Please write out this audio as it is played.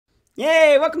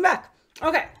Yay, welcome back.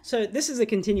 Okay, so this is a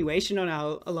continuation on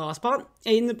our last part.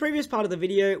 In the previous part of the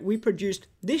video, we produced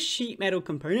this sheet metal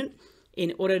component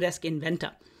in Autodesk Inventor,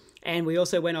 and we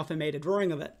also went off and made a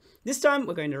drawing of it. This time,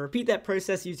 we're going to repeat that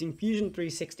process using Fusion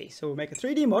 360. So we'll make a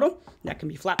 3D model that can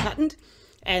be flat patterned,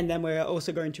 and then we're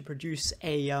also going to produce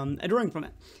a drawing from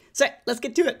it. So let's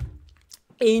get to it.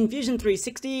 In Fusion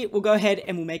 360, we'll go ahead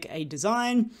and we'll make a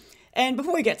design. And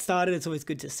before we get started, it's always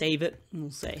good to save it.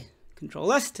 We'll say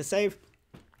Control S to save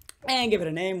and give it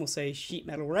a name. We'll say sheet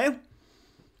metal rail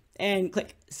and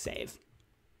click save.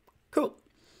 Cool.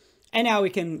 And now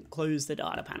we can close the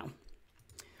data panel.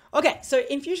 Okay, so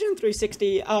in Fusion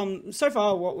 360, so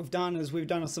far what we've done is we've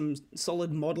done some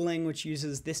solid modeling, which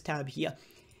uses this tab here.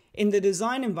 In the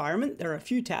design environment, there are a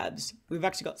few tabs. We've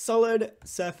actually got solid,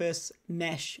 surface,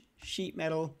 mesh, sheet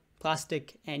metal,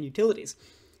 plastic, and utilities.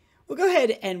 We'll go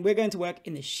ahead and we're going to work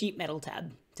in the sheet metal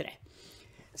tab today.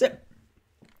 So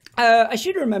I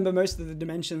should remember most of the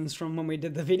dimensions from when we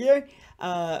did the video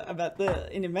about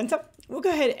in Inventor. We'll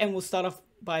go ahead and we'll start off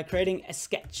by creating a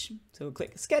sketch. So we'll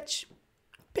click sketch,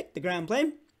 pick the ground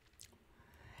plane,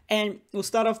 and we'll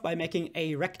start off by making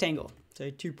a rectangle. So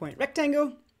 2-point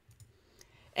rectangle.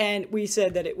 And we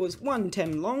said that it was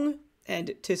 110 long,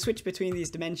 and to switch between these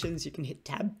dimensions, you can hit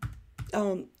tab,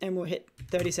 and we'll hit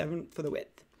 37 for the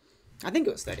width. I think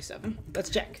it was 37. Let's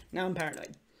check. Now I'm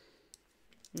paranoid.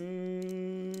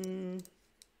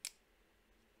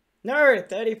 No,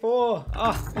 34.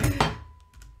 Oh,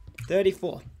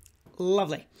 34.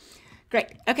 Lovely. Great.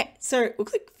 Okay, so we'll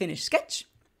click Finish Sketch.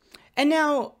 And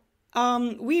now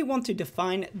we want to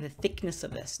define the thickness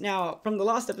of this. Now, from the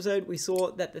last episode, we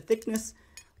saw that the thickness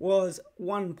was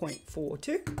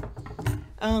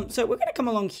 1.42. So we're going to come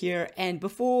along here, and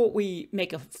before we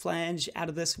make a flange out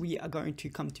of this, we are going to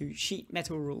come to sheet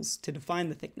metal rules to define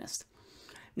the thickness.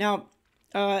 Now,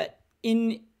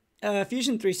 in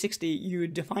Fusion 360, you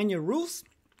would define your rules.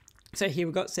 So here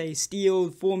we've got, say, steel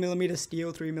 4mm,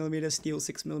 steel 3mm, steel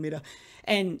 6mm,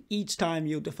 and each time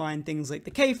you'll define things like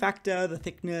the K factor, the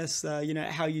thickness, you know,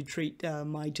 how you treat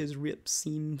miters, rips,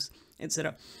 seams,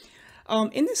 etc.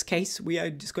 In this case, we are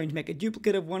just going to make a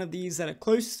duplicate of one of these that are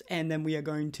close, and then we are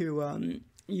going to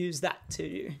use that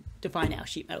to define our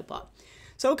sheet metal part.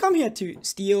 So we'll come here to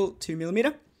steel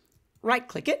 2mm, right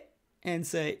click it, and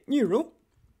say new rule.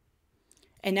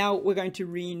 And now we're going to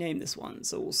rename this one.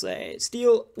 So we'll say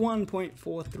steel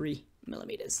 1.43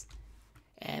 millimeters.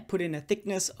 Put in a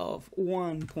thickness of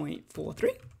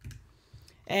 1.43.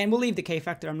 And we'll leave the K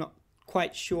factor. I'm not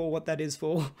quite sure what that is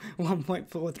for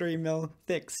 1.43 mil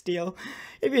thick steel.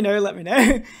 If you know, let me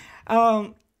know.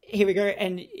 Here we go.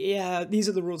 And yeah, these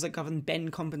are the rules that govern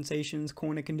bend compensations,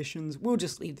 corner conditions. We'll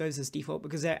just leave those as default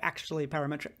because they're actually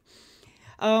parametric.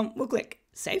 We'll click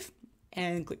save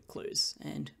and click close.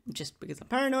 And just because I'm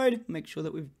paranoid, make sure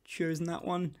that we've chosen that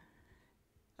one.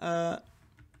 I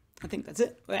think that's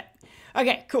it.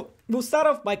 Okay, cool. We'll start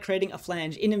off by creating a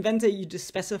flange. In Inventor, you just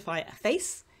specify a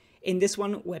face. In this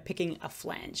one, we're picking a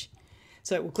flange.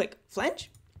 So we'll click flange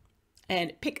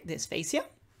and pick this face here.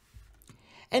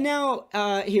 And now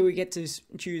here we get to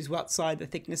choose what side the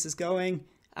thickness is going.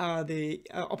 The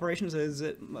operations, is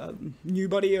it new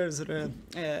body or is it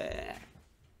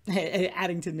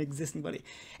adding to an existing body?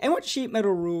 And what sheet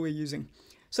metal rule we're using.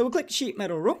 So we'll click sheet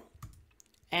metal rule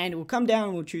and we'll come down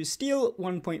and we'll choose steel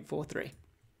 1.43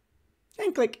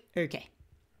 and click OK.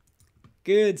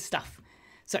 Good stuff.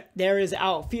 So there is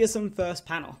our fearsome first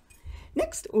panel.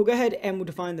 Next, we'll go ahead and we'll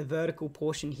define the vertical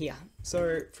portion here.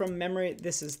 So from memory,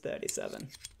 this is 37.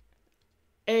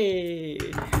 Hey,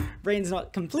 brain's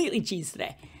not completely cheese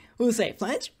today. We'll say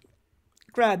flange,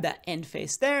 grab that end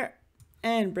face there,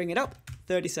 and bring it up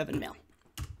 37 mil.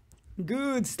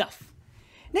 Good stuff.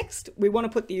 Next, we want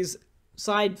to put these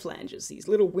side flanges, these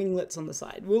little winglets on the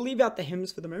side. We'll leave out the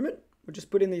hems for the moment. We'll just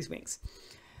put in these wings.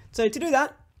 So to do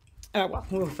that, well,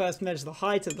 we'll first measure the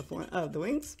height of the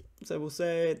wings. So we'll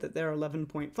say that they're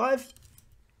 11.5.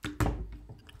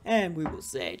 And we will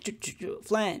say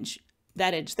flange,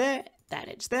 that edge there, that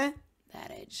edge there,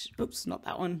 that edge. Oops, not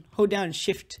that one. Hold down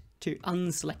shift to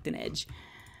unselect an edge.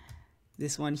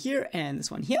 This one here and this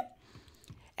one here.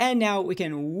 And now we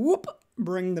can whoop,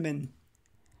 bring them in.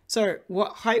 So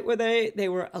what height were they? They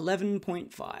were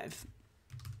 11.5.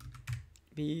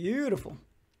 Beautiful.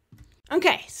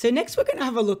 Okay, so next we're going to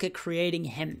have a look at creating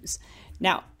hems.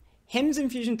 Now, hems in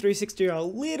Fusion 360 are a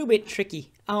little bit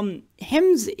tricky.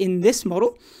 Hems in this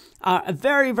model are a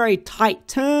very, very tight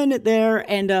turn there,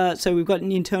 and so we've got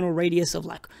an internal radius of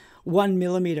like 1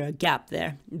 millimeter gap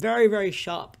there. Very, very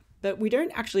sharp. But we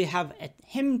don't actually have a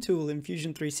hem tool in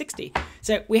Fusion 360.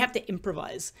 So we have to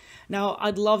improvise. Now,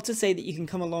 I'd love to say that you can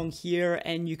come along here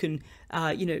and you can,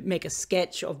 make a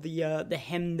sketch of the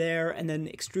hem there and then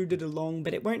extrude it along,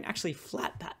 but it won't actually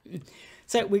flat pattern.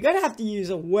 So we're going to have to use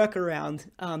a workaround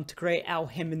to create our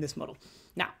hem in this model.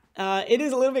 Now, it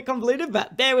is a little bit convoluted,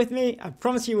 but bear with me. I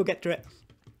promise you we'll get to it.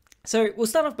 So we'll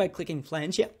start off by clicking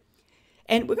flange here.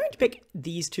 And we're going to pick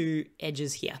these two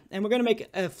edges here. And we're going to make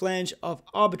a flange of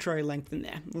arbitrary length in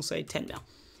there. We'll say 10 mil.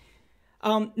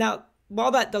 Now,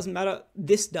 while that doesn't matter,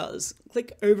 this does.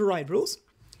 Click Override Rules.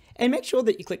 And make sure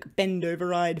that you click Bend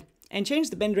Override. And change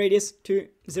the bend radius to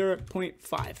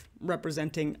 0.5,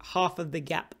 representing half of the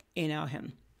gap in our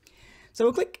hem. So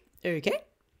we'll click OK.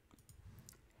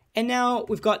 And now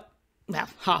we've got, well,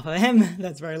 half of a hem.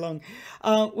 That's very long.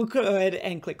 We'll go ahead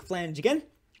and click Flange again.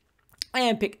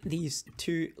 And pick these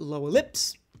two lower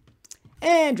lips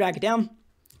and drag it down.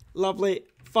 Lovely,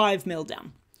 5 mil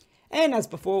down. And as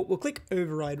before, we'll click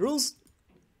Override Rules,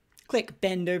 click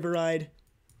Bend Override,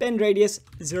 bend radius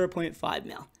 0.5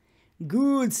 mil.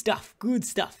 Good stuff, good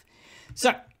stuff.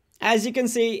 So, as you can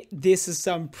see, this is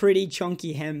some pretty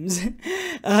chunky hems.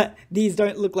 These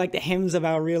don't look like the hems of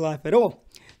our real life at all.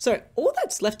 So, all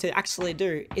that's left to actually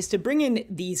do is to bring in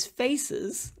these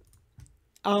faces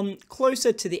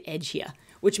closer to the edge here,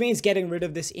 which means getting rid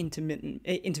of this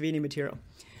intervening material.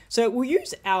 So we'll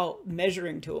use our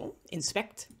measuring tool,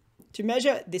 Inspect, to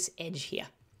measure this edge here.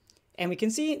 And we can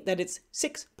see that it's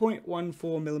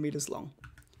 6.14 millimeters long.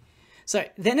 So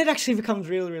then it actually becomes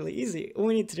really, really easy. All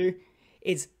we need to do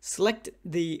is select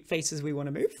the faces we want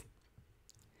to move,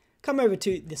 come over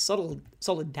to the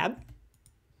solid tab,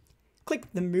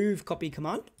 click the Move Copy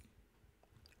command.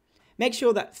 Make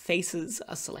sure that faces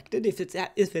are selected. If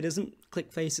it isn't,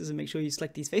 click faces and make sure you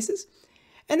select these faces.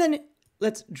 And then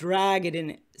let's drag it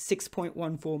in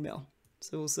 6.14 mil.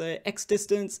 So we'll say X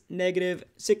distance negative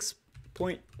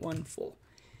 6.14.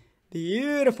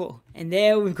 Beautiful. And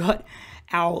there we've got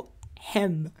our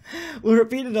hem. We'll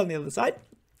repeat it on the other side.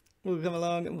 We'll come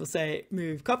along and we'll say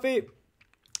Move Copy,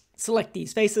 select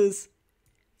these faces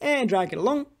and drag it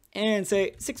along and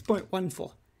say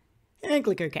 6.14 and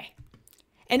click OK.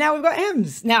 And now we've got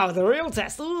hems. Now the real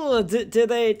test. Ooh, do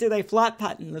they flat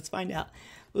pattern? Let's find out.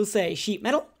 We'll say sheet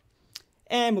metal,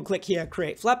 and we'll click here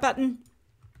Create Flat Pattern.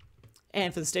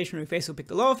 And for the stationary face, we'll pick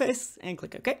the lower face and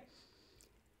click OK.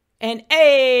 And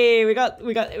hey, we got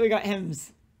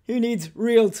hems. Who needs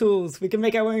real tools? We can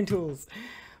make our own tools.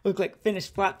 We'll click Finish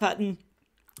Flat Pattern,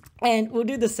 and we'll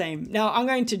do the same. Now I'm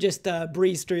going to just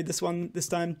breeze through this one this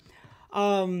time.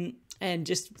 And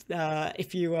just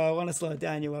if you want to slow it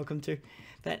down, you're welcome to.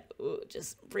 But we'll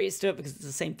just breeze through it because it's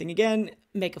the same thing again.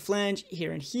 Make a flange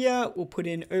here and here. We'll put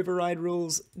in Override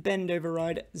Rules, Bend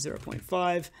Override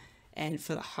 0.5. And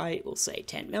for the height, we'll say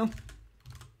 10 mil.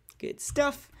 Good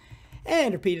stuff.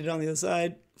 And repeat it on the other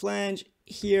side. Flange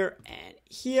here.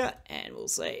 And we'll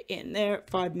say in there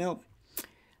 5 mil.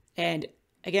 And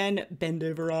again, Bend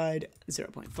Override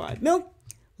 0.5 mil.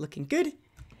 Looking good.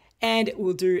 And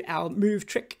we'll do our move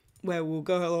trick where we'll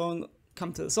go along,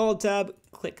 come to the solid tab,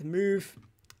 click Move,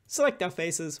 select our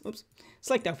faces,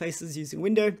 select our faces using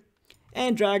window,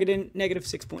 and drag it in negative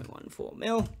 6.14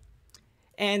 mil.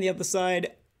 And the other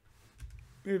side,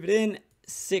 move it in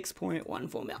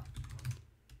 6.14 mil.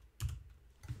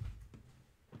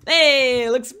 Hey,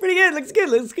 looks pretty good, looks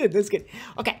good.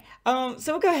 Okay, so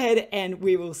we'll go ahead and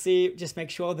we will see, just make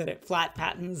sure that it flat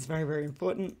patterns, very, very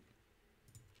important.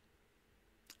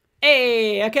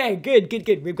 Hey, okay,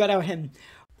 good. We've got our hem.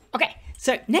 Okay,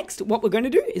 so next what we're going to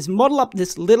do is model up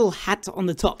this little hat on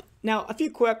the top. Now, a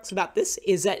few quirks about this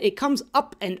is that it comes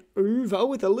up and over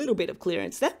with a little bit of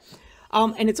clearance there.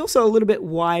 And it's also a little bit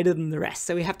wider than the rest,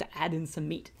 so we have to add in some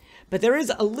meat. But there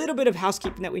is a little bit of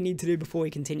housekeeping that we need to do before we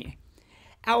continue.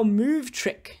 Our move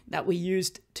trick that we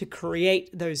used to create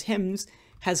those hems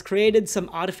has created some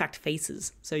artifact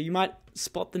faces. So you might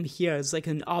spot them here as like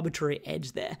an arbitrary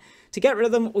edge there. To get rid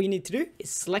of them, all you need to do is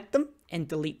select them and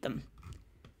delete them.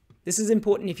 This is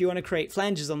important if you want to create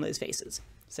flanges on those faces.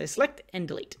 So select and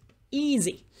delete.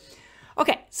 Easy.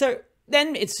 Okay, so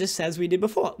then it's just as we did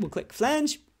before. We'll click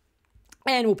flange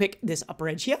and we'll pick this upper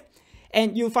edge here.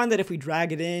 And you'll find that if we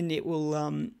drag it in, it will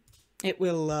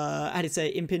how to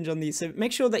say, impinge on these. So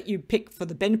make sure that you pick for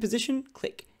the bend position,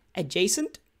 click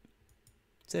adjacent.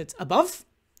 So it's above.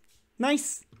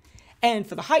 Nice. And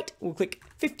for the height, we'll click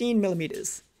 15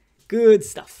 millimeters. Good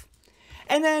stuff.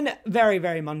 And then very,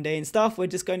 very mundane stuff. We're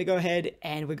just going to go ahead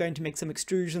and we're going to make some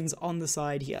extrusions on the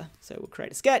side here. So we'll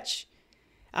create a sketch,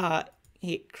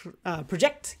 hit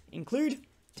project, include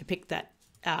to pick that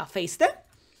face there.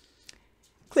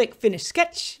 Click finish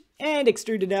sketch and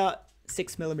extrude it out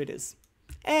 6 millimeters.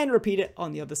 and repeat it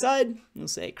on the other side. We'll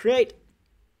say create,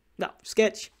 no,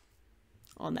 sketch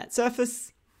on that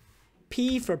surface,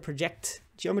 P for project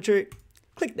geometry,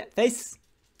 click that face,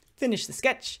 finish the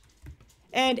sketch,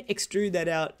 and extrude that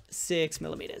out 6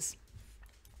 millimeters.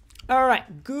 All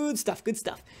right, good stuff, good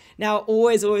stuff. Now,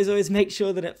 always make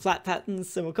sure that it flat patterns.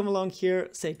 So we'll come along here,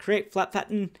 say create flat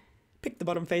pattern, pick the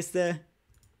bottom face there,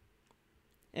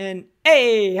 and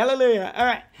hey, hallelujah. All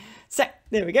right, so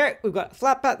there we go. We've got a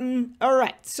flat pattern. All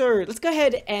right, so let's go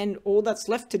ahead, and all that's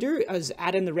left to do is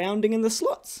add in the rounding in the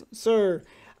slots. So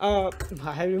I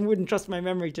wouldn't trust my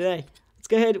memory today. Let's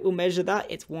go ahead, we'll measure that.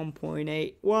 It's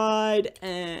 1.8 wide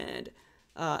and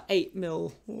 8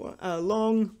 mil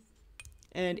long,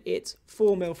 and it's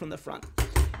 4 mil from the front.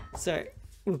 So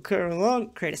we'll go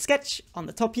along, create a sketch on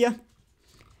the top here,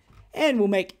 and we'll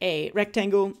make a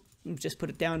rectangle. We'll just put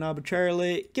it down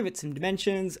arbitrarily, give it some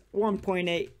dimensions,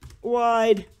 1.8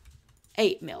 wide,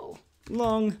 8 mil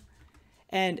long,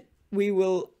 and we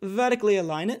will vertically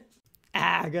align it.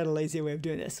 I got a lazier way of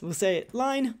doing this. We'll say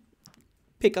line,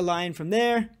 pick a line from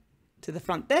there to the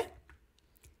front there,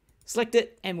 select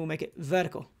it, and we'll make it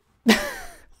vertical.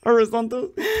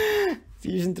 Horizontal.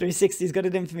 Fusion 360's got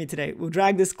it in for me today. We'll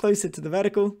drag this closer to the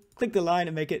vertical, click the line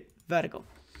and make it vertical.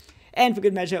 And for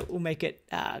good measure, we'll make it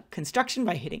construction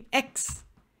by hitting X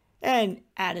and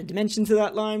add a dimension to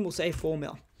that line. We'll say 4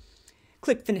 mil.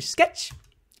 Click finish sketch.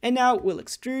 And now we'll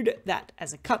extrude that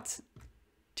as a cut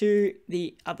to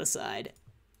the other side.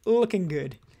 Looking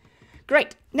good.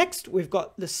 Great. Next, we've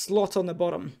got the slot on the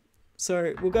bottom.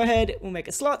 So we'll go ahead, we'll make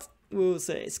a slot. We'll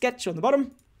say sketch on the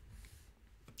bottom.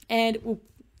 And we'll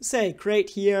say create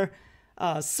here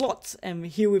slots. And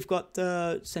here we've got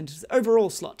centers overall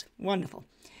slot. Wonderful.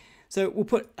 So we'll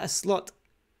put a slot.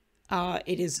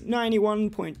 It is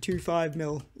 91.25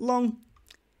 mil long.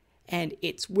 And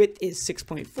its width is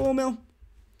 6.4 mil.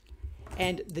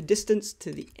 And the distance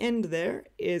to the end there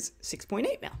is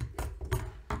 6.8 mil.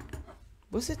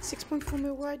 Was it 6.4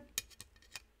 mil wide?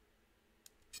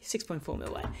 6.4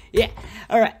 mil wide. Yeah.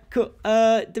 All right, cool.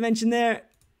 Dimension there,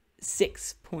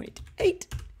 6.8.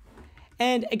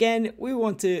 And again, we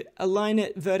want to align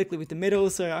it vertically with the middle.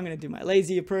 So I'm going to do my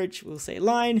lazy approach. We'll say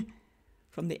line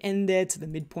from the end there to the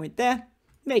midpoint there.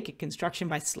 Make a construction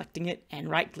by selecting it and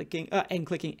right clicking and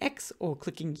clicking X, or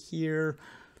clicking here.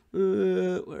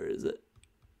 Where is it?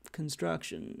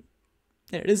 Construction.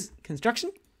 There it is,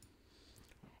 construction.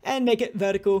 And make it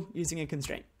vertical using a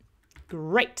constraint.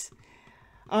 Great.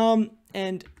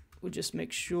 And we'll just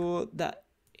make sure that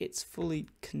it's fully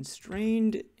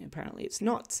constrained. Apparently it's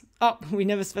not. Oh, we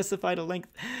never specified a length.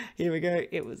 Here we go.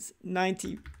 It was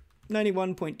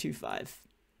 91.25.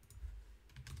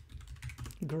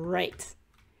 Great.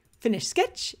 Finish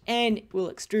sketch, and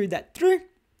we'll extrude that through.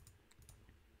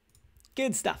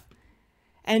 Good stuff.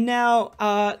 And now,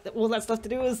 all that's left to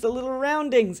do is the little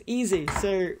roundings. Easy.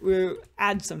 So we'll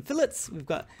add some fillets. We've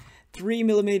got 3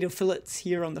 millimeter fillets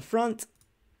here on the front.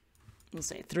 We'll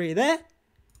say 3 there.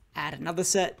 Add another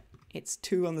set. It's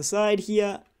 2 on the side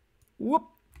here. Whoop,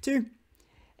 2.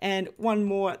 And 1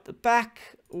 more at the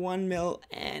back. 1 mil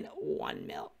and 1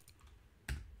 mil.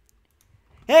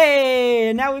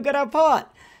 Hey, now we've got our part.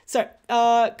 So,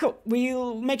 cool.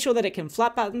 We'll make sure that it can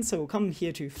flat pattern. So we'll come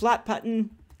here to flat pattern.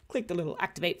 Click the little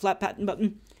activate flat pattern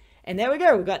button. And there we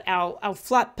go. We've got our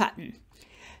flat pattern.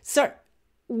 So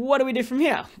what do we do from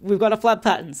here? We've got a flat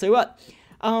pattern. So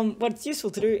what's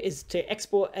useful to do is to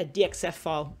export a DXF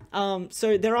file.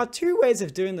 So there are 2 ways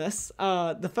of doing this.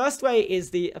 The first way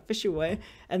is the official way,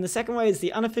 and the second way is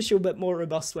the unofficial but more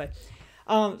robust way.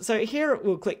 So here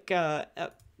we'll click,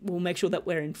 we'll make sure that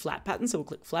we're in flat pattern. So we'll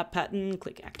click flat pattern,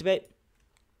 click activate,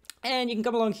 and you can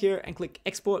come along here and click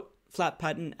export flat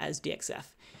pattern as DXF.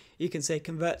 You can say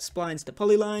convert splines to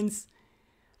polylines,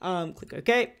 click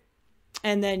OK,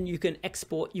 and then you can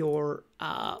export your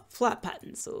flat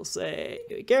pattern. So we'll say,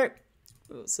 here we go,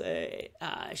 we'll say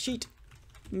sheet,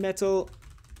 metal,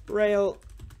 rail,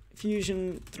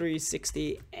 Fusion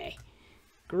 360A.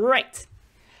 Great.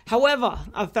 However,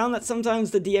 I've found that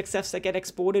sometimes the DXFs that get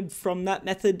exported from that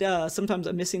method sometimes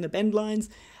are missing the bend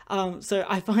lines. So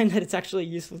I find that it's actually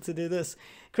useful to do this.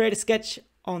 Create a sketch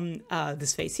on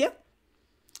this face here.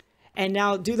 And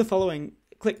now do the following.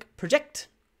 Click project,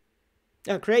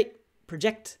 create,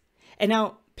 project, and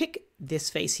now pick this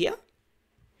face here,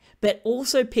 but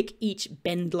also pick each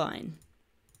bend line.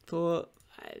 4,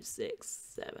 5, 6,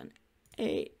 7,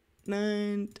 8,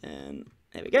 9, 10,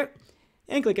 there we go,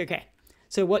 and click OK.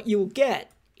 So what you'll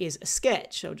get is a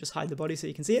sketch. I'll just hide the body so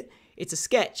you can see it. It's a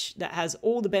sketch that has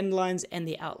all the bend lines and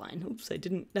the outline. Oops, I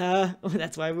didn't,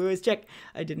 that's why we always check.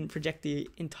 I didn't project the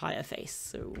entire face.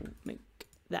 So we'll make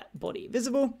that body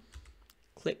visible.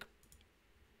 click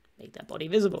make that body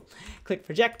visible. Click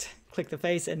project, click the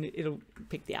face, and it'll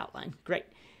pick the outline. Great.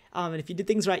 And if you did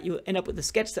things right, you'll end up with a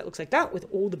sketch that looks like that with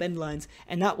all the bend lines,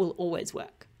 and that will always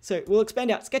work. So we'll expand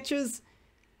out sketches,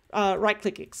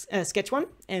 right-click sketch 1,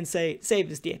 and say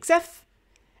save as DXF,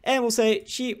 and we'll say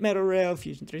Sheet Metal Rail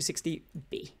Fusion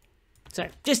 360B. So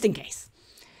just in case.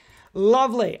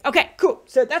 Lovely. Okay, cool.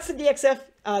 So that's the DXF.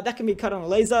 That can be cut on a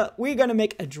laser. We're going to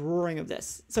make a drawing of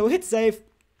this. So we'll hit save.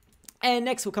 And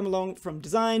next we'll come along from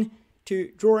design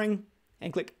to drawing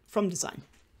and click from design.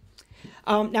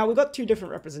 Now we've got two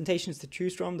different representations to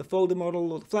choose from, the folded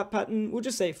model or the flat pattern. We'll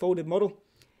just say folded model.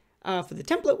 For the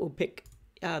template, we'll pick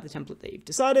the template that you've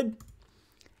decided.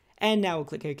 And now we'll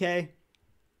click OK.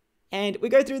 And we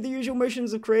go through the usual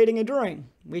motions of creating a drawing,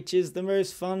 which is the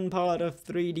most fun part of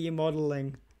 3D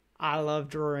modeling. I love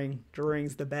drawing.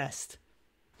 Drawing's the best.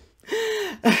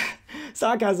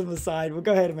 Sarcasm aside, we'll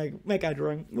go ahead and make our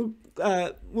drawing.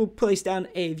 We'll place down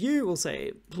a view. We'll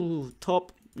say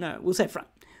top. No, we'll say front.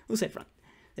 We'll say front.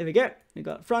 There we go. We've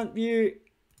got front view,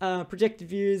 projected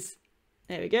views.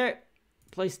 There we go.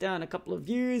 Place down a couple of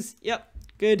views. Yep,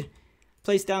 good.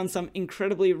 Place down some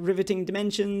incredibly riveting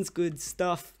dimensions. Good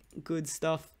stuff. Good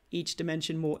stuff. Each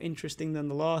dimension more interesting than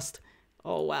the last.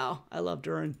 Oh, wow. I love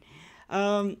drawing.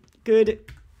 Good.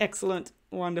 Excellent.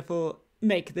 Wonderful.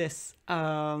 Make this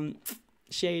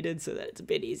shaded so that it's a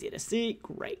bit easier to see.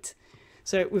 Great.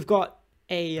 So we've got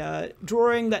a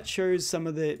drawing that shows some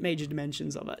of the major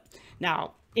dimensions of it.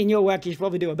 Now, in your work, you should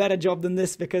probably do a better job than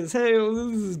this because, hey,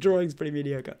 this drawing's pretty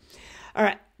mediocre. All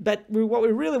right, but what we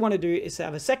really want to do is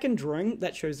have a second drawing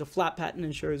that shows the flat pattern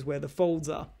and shows where the folds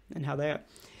are and how they are.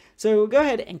 So we'll go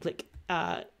ahead and click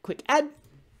quick add.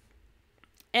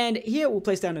 And here we'll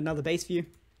place down another base view.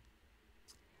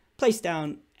 Place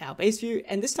down our base view,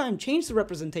 and this time change the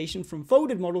representation from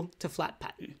folded model to flat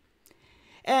pattern.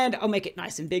 And I'll make it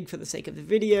nice and big for the sake of the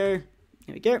video.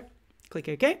 Here we go. Click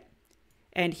OK.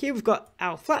 And here we've got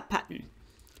our flat pattern.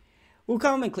 We'll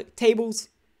come and click tables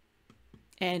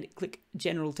and click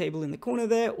general table in the corner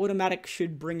there. Automatic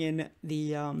should bring in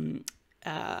the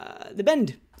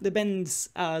bends.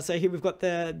 So here we've got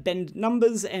the bend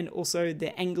numbers and also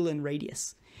the angle and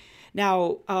radius.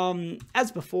 Now,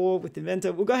 as before with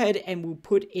Inventor, we'll go ahead and we'll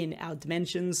put in our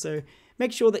dimensions. So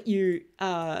make sure that you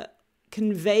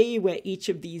convey where each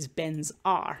of these bends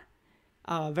are.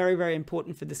 Very, very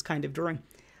important for this kind of drawing.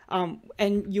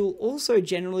 And you'll also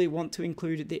generally want to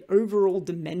include the overall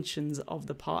dimensions of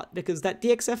the part, because that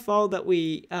DXF file that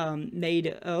we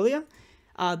made earlier,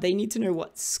 they need to know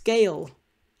what scale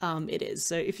it is.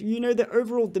 So if you know the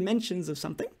overall dimensions of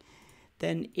something,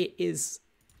 then it is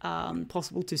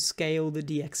possible to scale the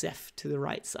DXF to the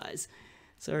right size.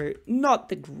 So not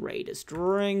the greatest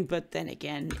drawing, but then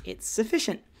again, it's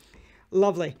sufficient.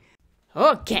 Lovely.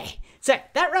 Okay, so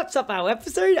that wraps up our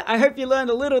episode. I hope you learned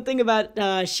a little thing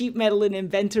about sheet metal in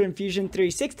Inventor and Fusion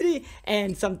 360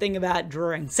 and something about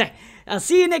drawing. So I'll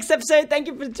see you next episode. Thank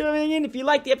you for tuning in. If you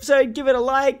liked the episode, give it a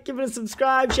like, give it a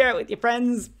subscribe, share it with your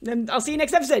friends, and I'll see you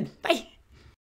next episode. Bye.